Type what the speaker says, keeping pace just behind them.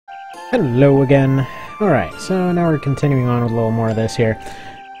Hello again. Alright, so now we're continuing on with a little more of this here.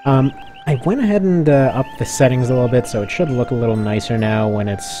 I went ahead and upped the settings a little bit, so it should look a little nicer now when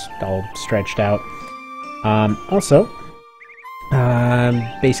it's all stretched out.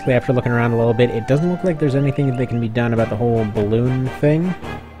 Basically after looking around a little bit, it doesn't look like there's anything that can be done about the whole balloon thing.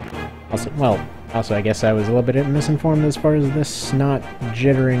 Also, I guess I was a little bit misinformed as far as this not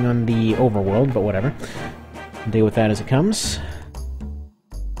jittering on the overworld, but whatever. I'll deal with that as it comes.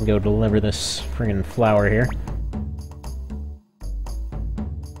 Go deliver this friggin' flower here.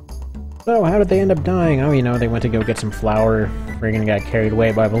 So, how did they end up dying? Oh, you know, they went to go get some flour, friggin' got carried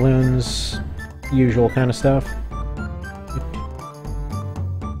away by balloons. Usual kind of stuff.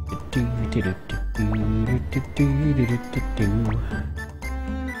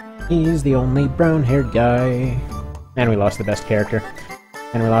 He's the only brown-haired guy. And we lost the best character.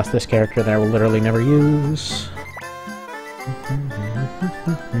 And we lost this character that I will literally never use.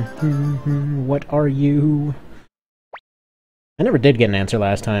 What are you? I never did get an answer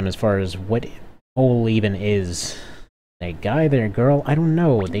last time as far as what Ole even is. A guy, they're a girl? I don't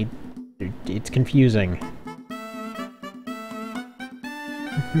know. It's confusing.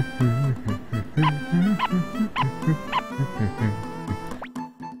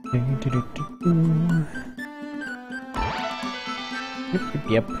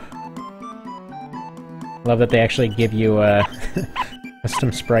 Yep. Love that they actually give you a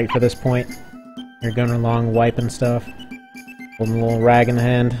custom sprite for this point. You're going along wiping stuff. Holding a little rag in the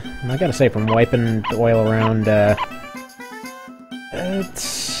hand. And I gotta say, from wiping the oil around, that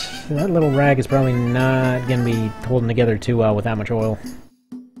little rag is probably not gonna be holding together too well with that much oil.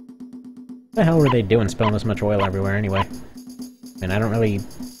 What the hell were they doing spilling this much oil everywhere anyway? And I don't really...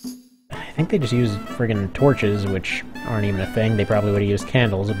 I think they just used friggin' torches, which aren't even a thing. They probably would have used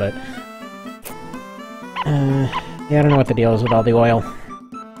candles, but... yeah, I don't know what the deal is with all the oil.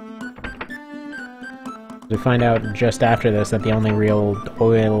 We find out just after this that the only real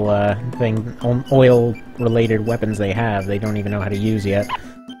oil-related weapons they have, they don't even know how to use yet.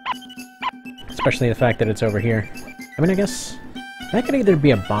 Especially the fact that it's over here. I mean, I guess that could either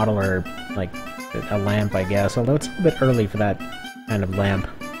be a bottle or, like, a lamp, I guess, although it's a little bit early for that kind of lamp.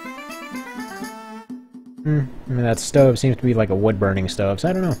 I mean, that stove seems to be like a wood-burning stove, so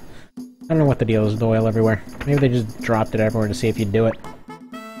I don't know. I don't know what the deal is with oil everywhere. Maybe they just dropped it everywhere to see if you'd do it.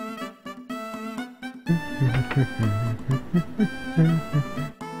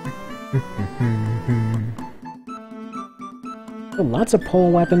 So lots of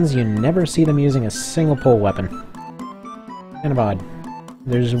pole weapons, you never see them using a single pole weapon. Kind of odd.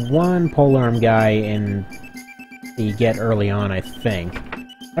 There's one polearm guy in the get early on, I think.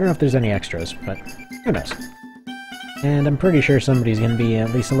 I don't know if there's any extras, but who knows. And I'm pretty sure somebody's gonna be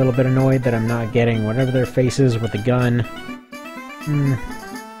at least a little bit annoyed that I'm not getting whatever their face is with the gun.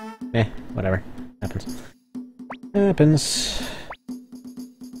 Whatever. Happens. Happens.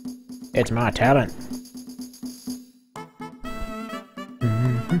 It's my talent.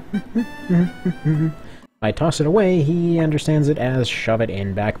 If I toss it away, he understands it as shove it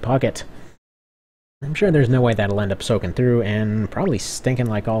in back pocket. I'm sure there's no way that'll end up soaking through and probably stinking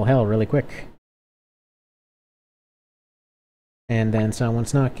like all hell really quick. And then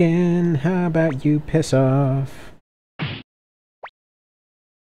someone's knocking. How about you piss off?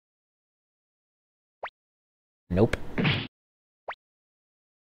 Nope.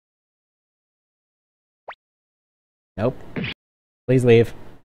 Nope. Please leave.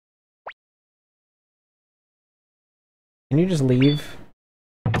 Can you just leave?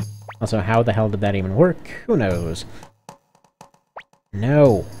 Also, how the hell did that even work? Who knows?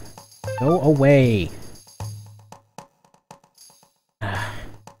 No. Go away.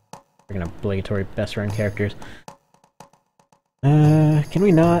 Freaking obligatory best friend characters. Can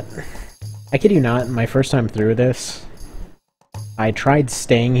we not? I kid you not, my first time through this, I tried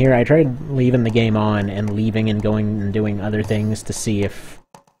staying here. I tried leaving the game on and leaving and going and doing other things to see if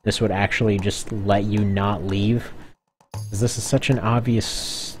this would actually just let you not leave. Because this is such an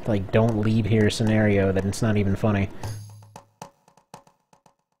obvious, like, don't leave here scenario that it's not even funny.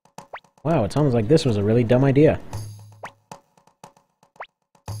 Wow, it's almost like this was a really dumb idea.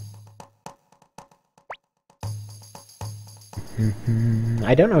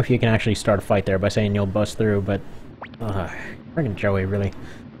 I don't know if you can actually start a fight there by saying you'll bust through, but... friggin' Joey, really.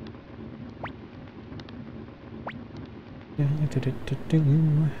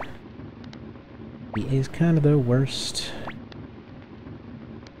 He is kind of the worst.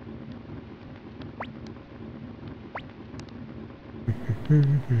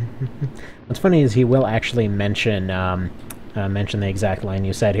 What's funny is he will actually mention the exact line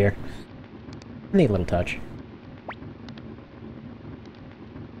you said here. Neat little touch.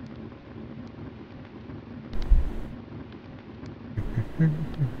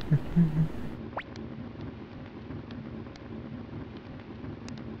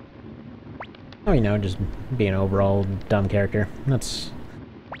 Oh, you know, just being an overall dumb character. It's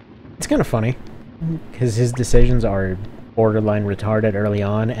kind of funny, because his decisions are borderline retarded early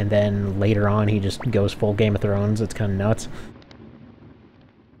on, and then later on he just goes full Game of Thrones. It's kind of nuts.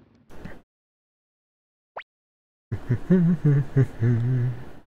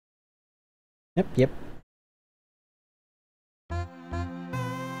 Yep.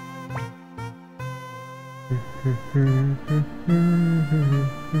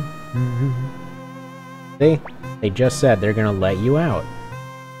 See? They just said they're gonna let you out.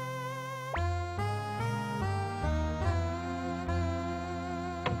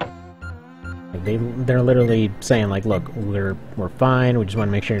 They're literally saying, like, look, we're fine, we just want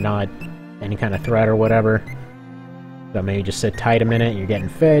to make sure you're not any kind of threat or whatever. So maybe just sit tight a minute, you're getting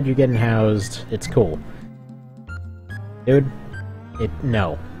fed, you're getting housed, it's cool. Dude,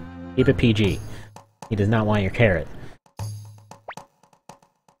 no. Keep it PG. He does not want your carrot.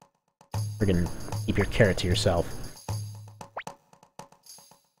 Friggin' keep your carrot to yourself.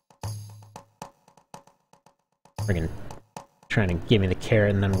 Friggin' trying to give me the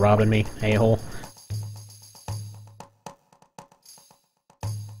carrot and then robbing me, a-hole.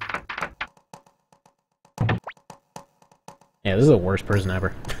 Yeah, this is the worst person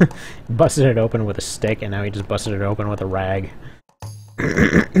ever. Busted it open with a stick, and now he just busted it open with a rag.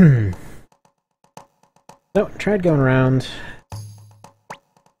 So, tried going around.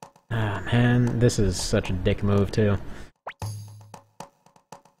 Ah, man, this is such a dick move, too.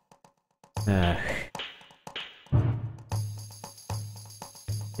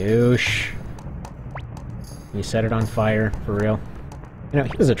 Douche. You set it on fire, for real. You know,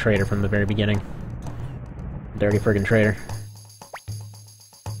 he was a traitor from the very beginning. Dirty friggin' traitor.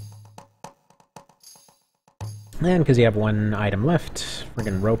 And because you have one item left,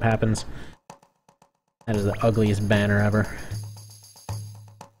 friggin' rope happens. That is the ugliest banner ever.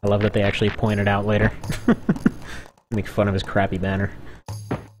 I love that they actually point it out later. Make fun of his crappy banner.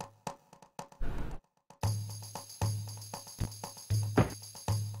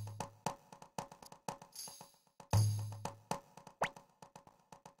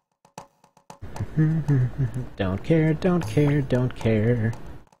 Don't care, don't care, don't care.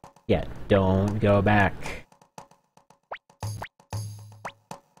 Yeah, don't go back.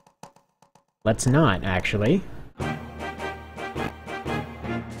 Let's not, actually.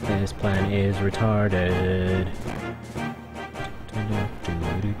 This plan is retarded.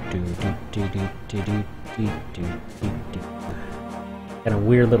 Got a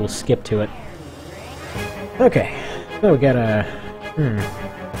weird little skip to it. Okay, so we got a...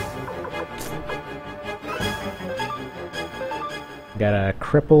 Got a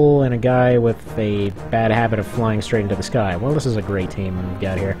cripple and a guy with a bad habit of flying straight into the sky. Well, this is a great team we've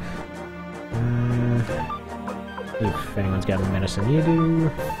got here. If anyone's got more medicine you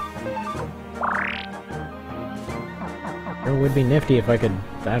do. It would be nifty if I could,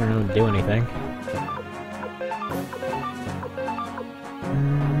 I don't know, do anything.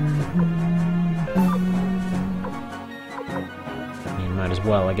 You might as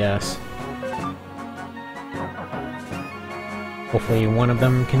well, I guess. Hopefully one of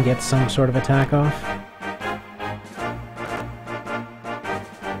them can get some sort of attack off.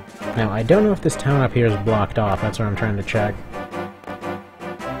 Now, I don't know if this town up here is blocked off, that's what I'm trying to check.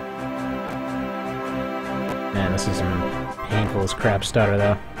 Man, this is some painful as crap stutter,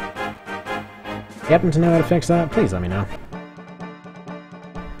 though. If you happen to know how to fix that, please let me know.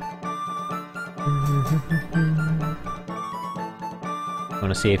 I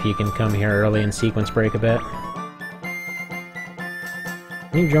want to see if you can come here early and sequence break a bit.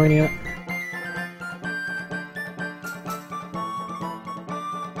 Can you join yet?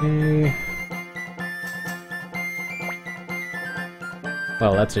 Okay.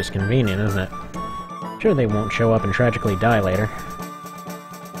 Well, that's just convenient, isn't it? Sure they won't show up and tragically die later.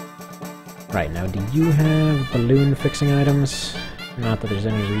 Right, now do you have balloon fixing items? Not that there's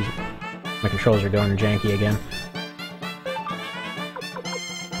any reason. My controls are going janky again.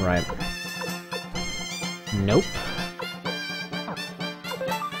 Right. Nope.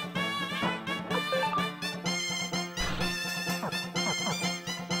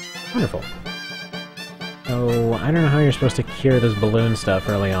 Wonderful. So, I don't know how you're supposed to cure this balloon stuff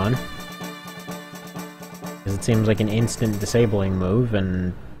early on. Because it seems like an instant disabling move,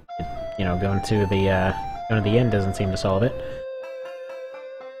 and, you know, going to the end doesn't seem to solve it.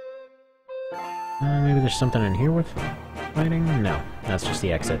 Maybe there's something in here worth fighting? No, that's just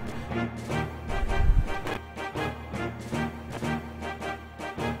the exit.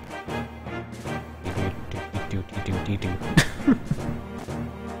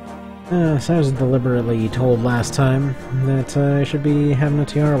 So I was deliberately told last time that I should be having a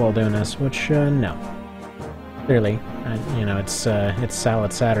tiara while doing this, which, no. Clearly, you know, it's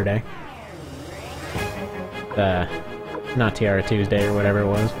Salad Saturday. Not Tiara Tuesday or whatever it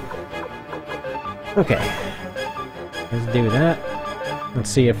was. Okay. Let's do that. Let's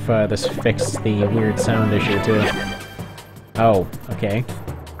see if this fixed the weird sound issue, too. Oh, okay.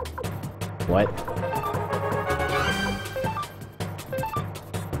 What?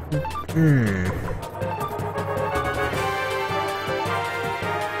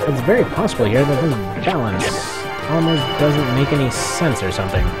 It's very possible here that this balance almost doesn't make any sense or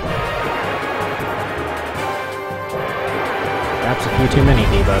something. Perhaps a few too many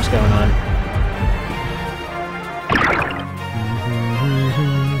debuffs going on.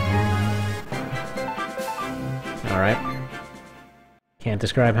 Alright. Can't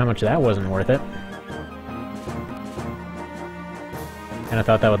describe how much that wasn't worth it. Kinda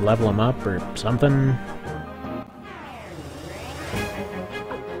thought that would level him up or something.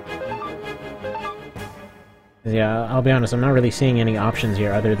 Yeah, I'll be honest, I'm not really seeing any options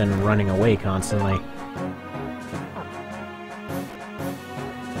here other than running away constantly.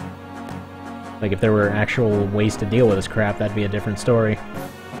 Like, if there were actual ways to deal with this crap, that'd be a different story.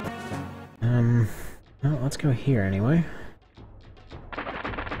 Well, let's go here anyway.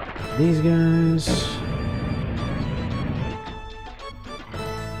 These guys...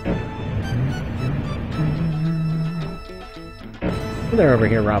 They're over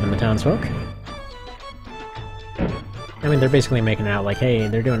here robbing the townsfolk. I mean, they're basically making it out like, hey,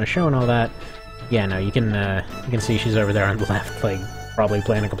 they're doing a show and all that. Yeah, no, you can see she's over there on the left, like, probably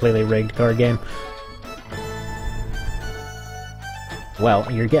playing a completely rigged card game. Well,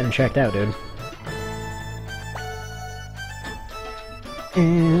 you're getting checked out, dude.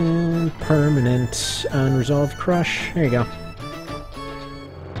 And permanent unresolved crush. There you go.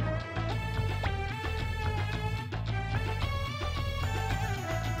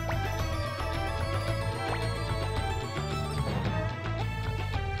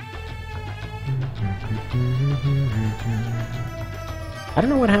 I don't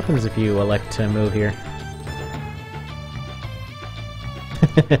know what happens if you elect to move here.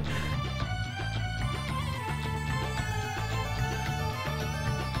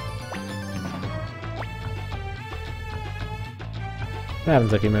 What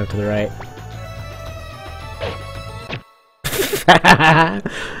happens if you move to the right?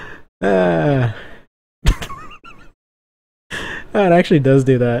 Oh, it actually does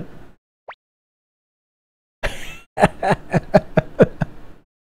do that.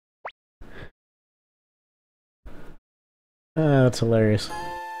 That's hilarious.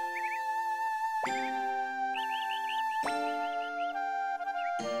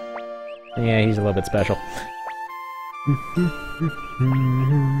 Yeah, he's a little bit special.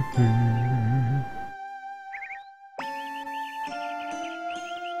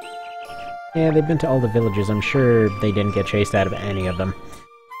 Yeah, they've been to all the villages. I'm sure they didn't get chased out of any of them.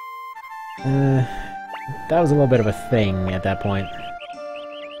 That was a little bit of a thing at that point.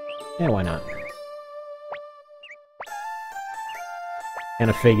 Yeah, why not?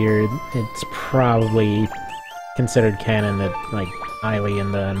 Kinda figured it's probably considered canon that, like, Eiley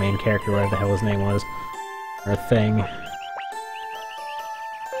and the main character, whatever the hell his name was, are a thing.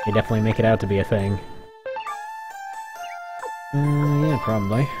 They definitely make it out to be a thing. Yeah,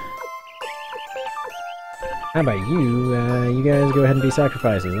 probably. How about you? You guys go ahead and be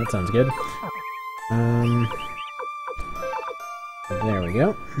sacrifices. That sounds good. There we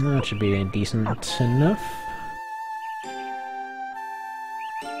go. That should be decent enough.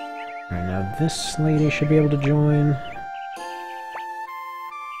 Alright, now this lady should be able to join.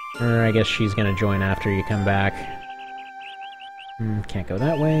 Or I guess she's gonna join after you come back. Can't go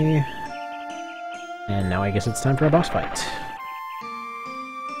that way. And now I guess it's time for a boss fight.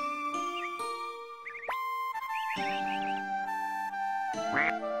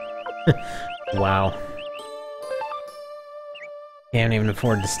 Wow. Can't even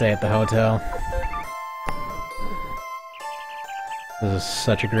afford to stay at the hotel. This is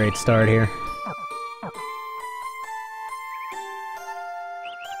such a great start here.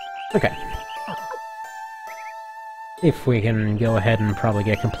 Okay. If we can go ahead and probably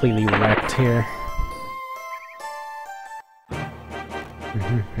get completely wrecked here.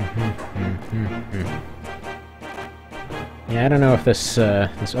 Yeah, I don't know if this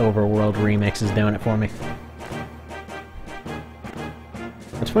this overworld remix is doing it for me.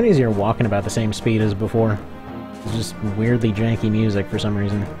 What's funny is you're walking about the same speed as before. It's just weirdly janky music for some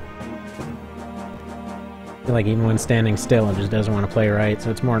reason. I feel like even when standing still, it just doesn't want to play right,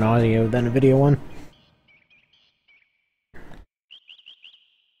 so it's more an audio than a video one.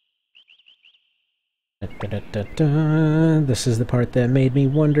 This is the part that made me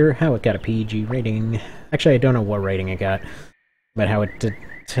wonder how it got a PG rating. Actually, I don't know what rating it got, but how it did.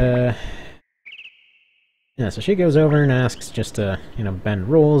 Yeah, so she goes over and asks just to, you know, bend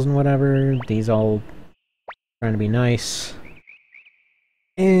rules and whatever. These all trying to be nice.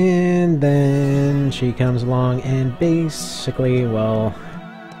 And then she comes along and basically, well,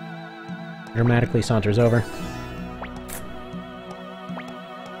 dramatically saunters over.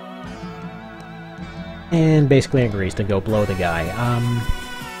 And basically agrees to go blow the guy.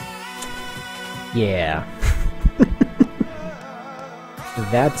 Yeah.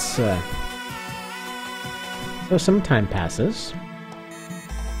 That's, So some time passes.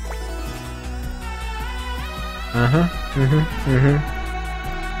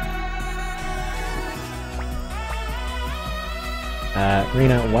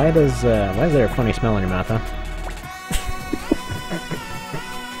 Rena, why is there a funny smell in your mouth, huh?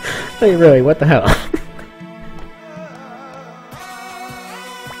 Hey, really, what the hell?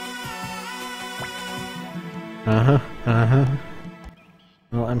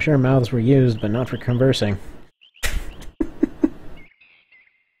 Well, I'm sure mouths were used, but not for conversing.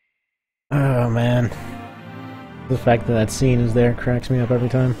 Oh, man. The fact that that scene is there cracks me up every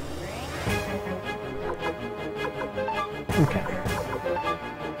time. Okay.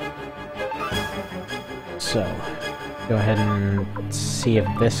 So, go ahead and see if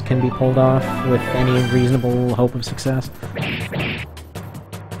this can be pulled off with any reasonable hope of success.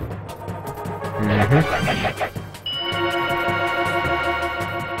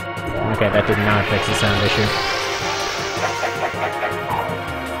 Okay, that did not fix the sound issue.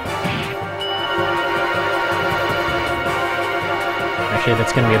 Actually,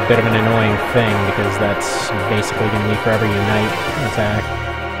 that's going to be a bit of an annoying thing, because that's basically going to be forever unite attack.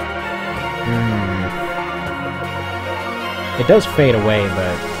 It does fade away,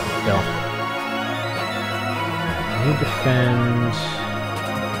 but still. You defend...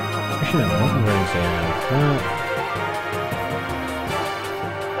 Actually, no, what runes do you have? That...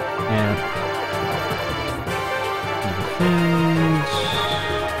 Yeah. You defend...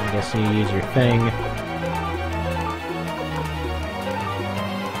 I guess you use your thing.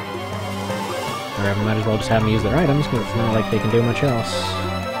 Or I might as well just have them use their items, because it's not like they can do much else.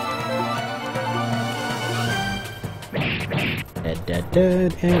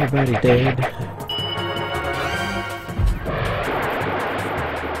 Dead, everybody dead.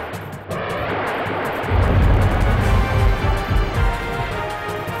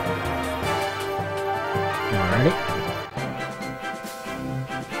 Alrighty.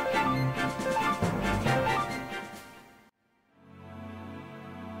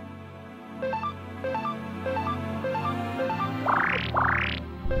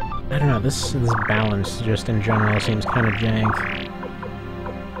 I don't know, this balance just in general seems kind of jank.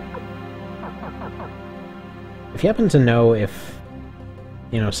 If you happen to know if,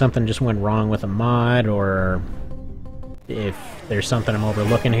 you know, something just went wrong with a mod, or if there's something I'm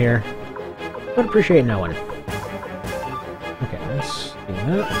overlooking here, I would appreciate knowing. Okay, let's do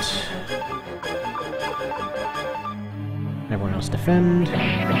that. Everyone else defend. Oh,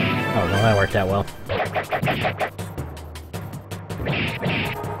 well, that worked out well.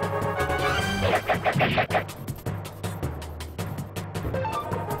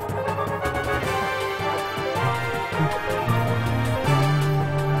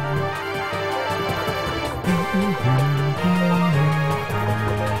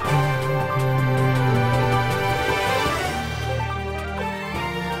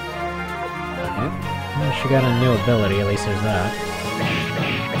 She got a new ability, at least there's that.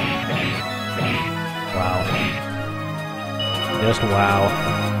 Wow. Just wow.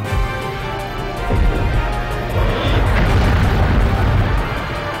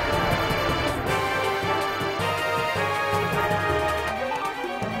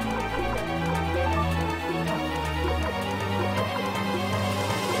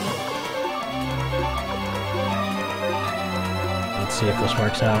 Let's see if this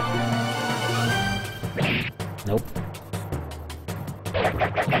works out. Nope.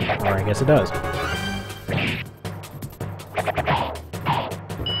 Or I guess it does. Okay,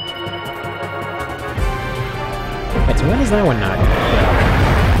 so when is that one not good?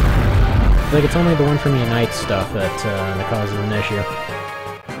 I feel like it's only the one from Unite stuff that causes an issue.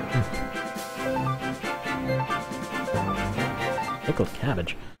 Pickled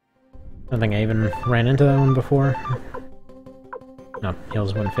cabbage. I don't think I even ran into that one before. No,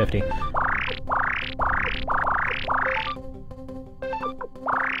 heals 150.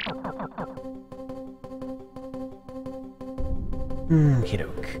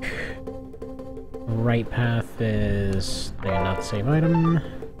 Okey-doke. Right path is... Again, not the save item.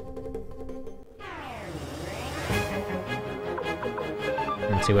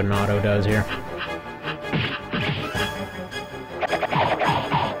 Let's see what an auto does here.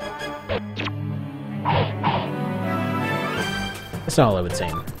 That's all it would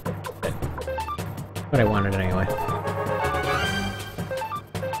seem. Good. But I wanted it anyway.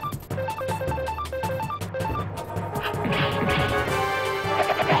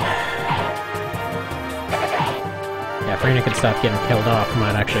 Yeah, if Rena could stop getting killed off, we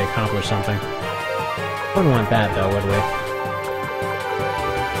might actually accomplish something. Wouldn't want that though, would we?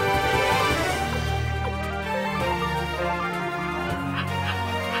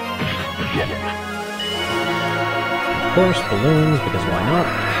 Of course, balloons, because why not?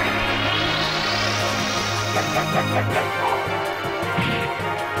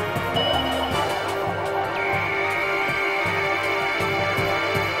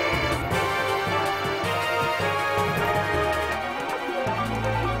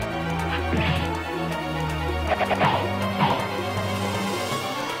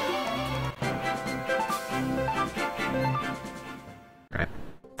 Alright.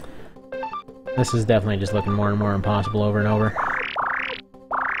 This is definitely just looking more and more impossible over and over.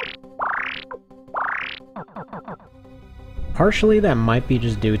 Partially, that might be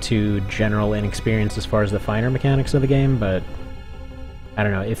just due to general inexperience as far as the finer mechanics of the game, but I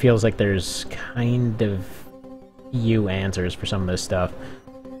don't know, it feels like there's kind of few answers for some of this stuff.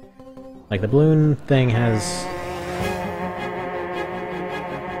 Like, the balloon thing has...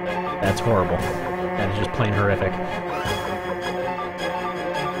 That's horrible. That is just plain horrific.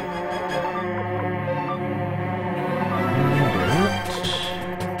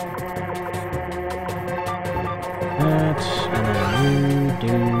 That, and then you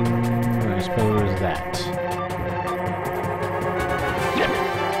do, I suppose, that.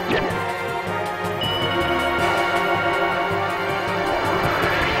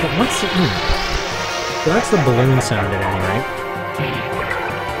 But what's it? So that's the balloon sound at any rate.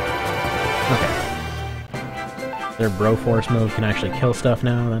 Okay. Their Broforce move can actually kill stuff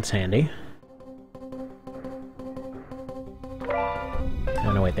now, that's handy.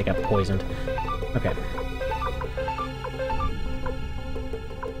 Oh no, wait, they got poisoned. Okay.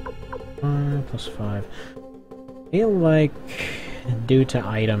 5+5. I feel like, due to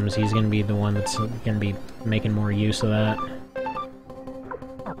items, he's gonna be the one that's gonna be making more use of that.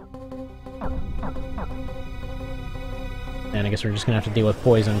 And I guess we're just gonna have to deal with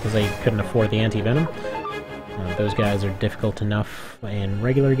poison because they couldn't afford the anti-venom. Those guys are difficult enough in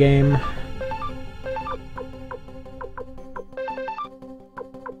regular game.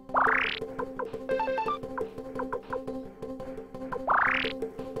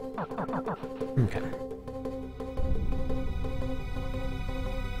 Okay.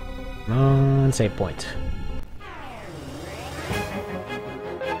 Come on, save point.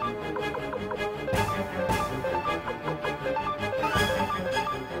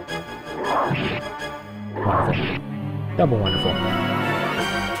 Wonderful. Double wonderful.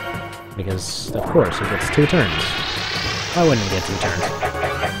 Because, of course, it gets 2 turns. Why wouldn't it get 2 turns?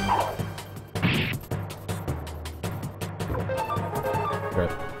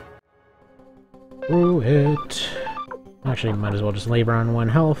 Through it. Actually, might as well just leave her on 1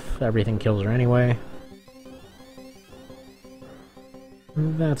 health. Everything kills her anyway.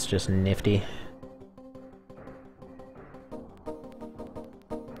 That's just nifty.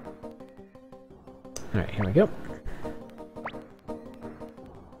 Alright, here we go.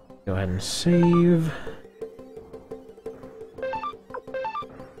 Go ahead and save. I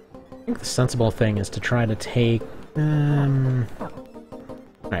think the sensible thing is to try to take... Alright.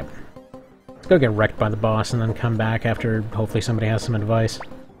 Let's go get wrecked by the boss and then come back after hopefully somebody has some advice.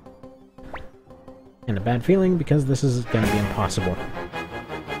 And a bad feeling because this is going to be impossible.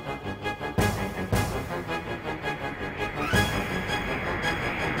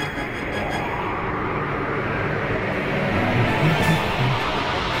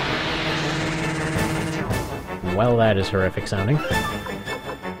 Well, that is horrific sounding.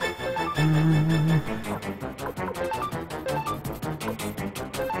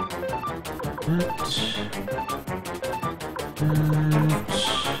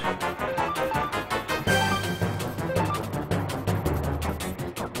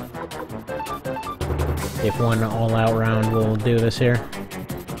 If one all-out round will do this here.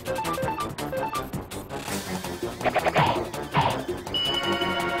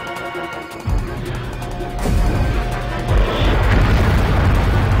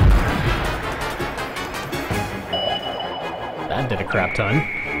 That did a crap ton.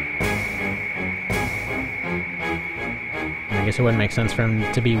 I guess it wouldn't make sense for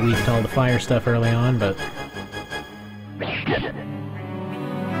him to be weak to all the fire stuff early on, but...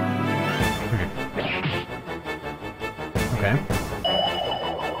 Okay.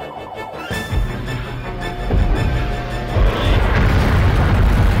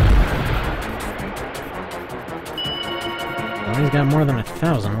 got more than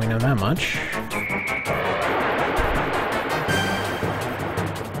 1,000, we know that much.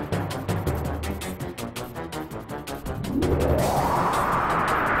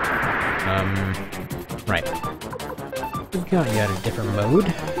 Right. We've got you at a different mode.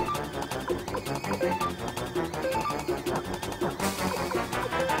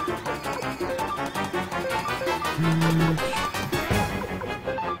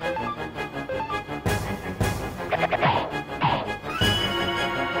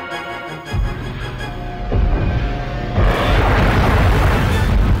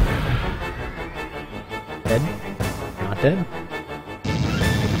 Dead? Not dead?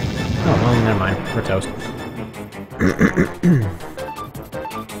 Oh, well, never mind. We're toast.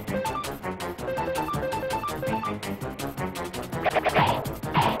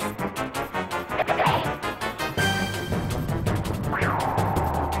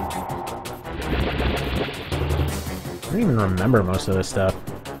 I don't even remember most of this stuff.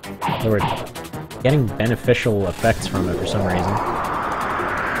 They were getting beneficial effects from it for some reason.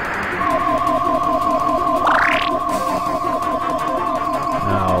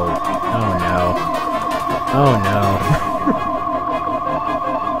 Oh. Oh no. Oh no.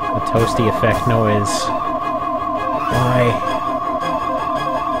 The toasty effect noise. Why?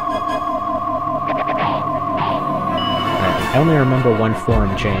 I only remember one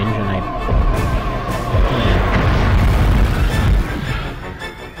form change, and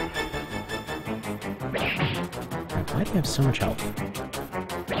why do you have so much health?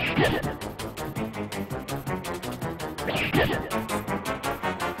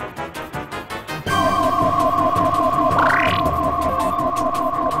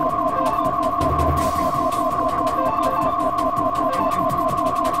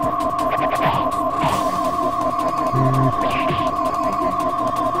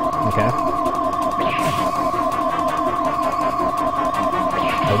 Okay.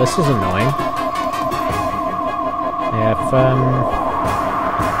 Oh, this is annoying. Yeah, if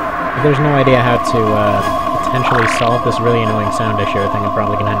there's no idea how to potentially solve this really annoying sound issue, I think I'm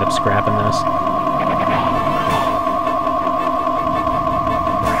probably gonna end up scrapping this.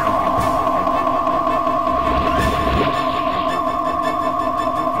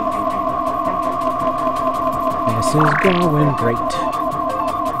 This is going great.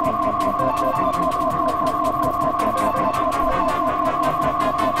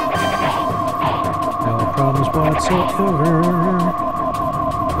 No problems whatsoever.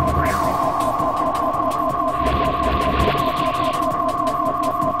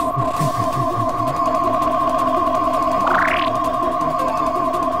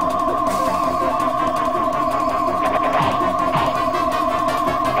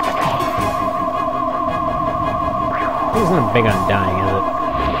 He's not big on dying, is it?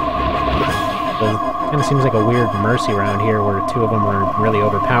 It kind of seems like a weird mercy round here where two of them were really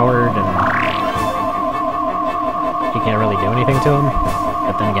overpowered and you can't really do anything to them.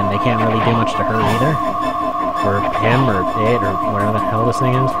 But then again, they can't really do much to her either. Or him, or it, or whatever the hell this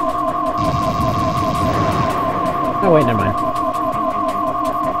thing is. Oh wait, never mind.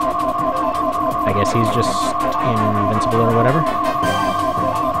 I guess he's just invincible or whatever.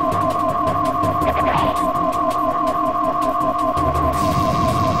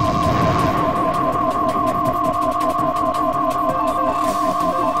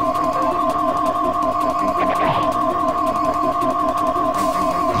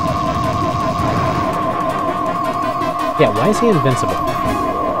 Yeah, why is he invincible?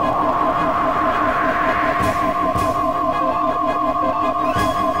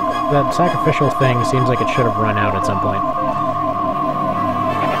 That sacrificial thing seems like it should have run out at some point.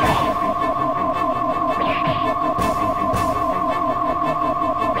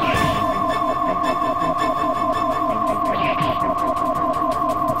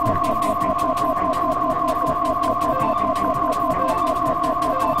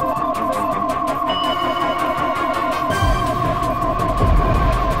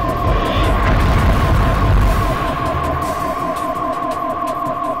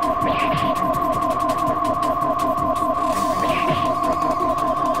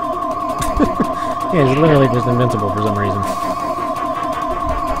 Yeah, he's literally just invincible for some reason.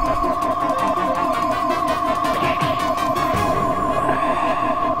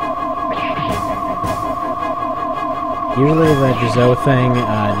 Usually the Jizo thing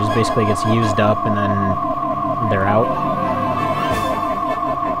just basically gets used up and then they're out.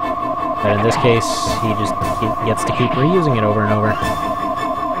 But in this case, he gets to keep reusing it over and over.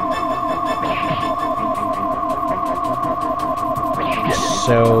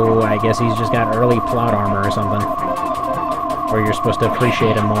 So I guess he's just got early plot armor or something. Or you're supposed to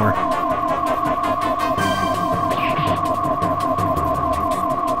appreciate him more.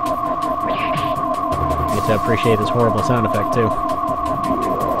 get to appreciate this horrible sound effect, too.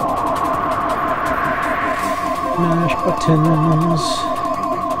 Mash buttons.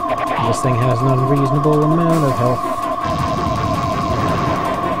 This thing has an unreasonable amount of health.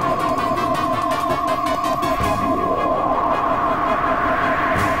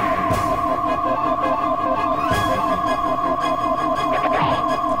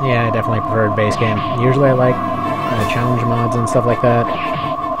 Yeah, I definitely preferred base game. Usually I like challenge mods and stuff like that.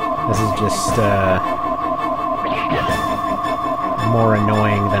 This is just more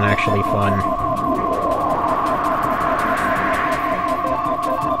annoying than actually fun.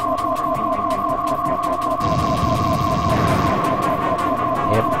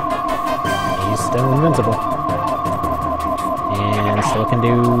 Yep. He's still invincible. And still can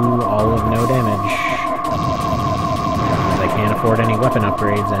do all of no damage. Can't afford any weapon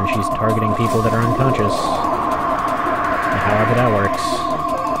upgrades, and she's targeting people that are unconscious. However that works.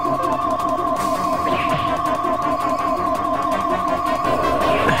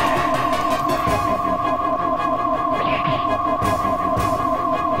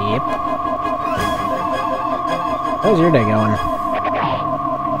 Yep. How's your day going?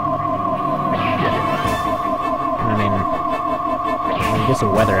 I mean, I guess the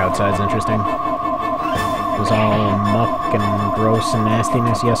weather outside's interesting. It was all muck and gross and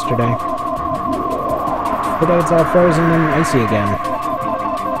nastiness yesterday. Today it's all frozen and icy again.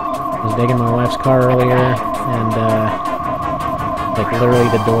 I was digging my wife's car earlier, and like literally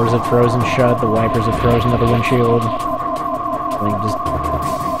the doors had frozen shut, the wipers had frozen to the windshield. Like just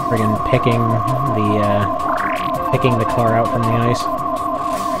friggin' picking the car out from the ice.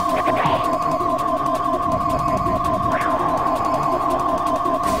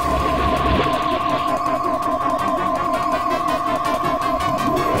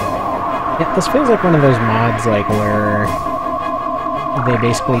 Yeah, this feels like one of those mods, like, where they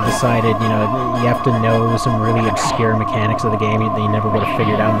basically decided, you know, you have to know some really obscure mechanics of the game that you never would have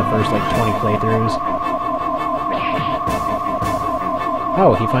figured out in the first, like, 20 playthroughs.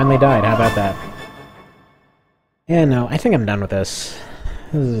 Oh, he finally died. How about that? Yeah, no, I think I'm done with this.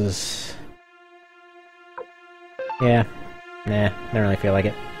 This is... Yeah. Nah, don't really feel like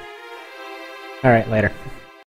it. Alright, later.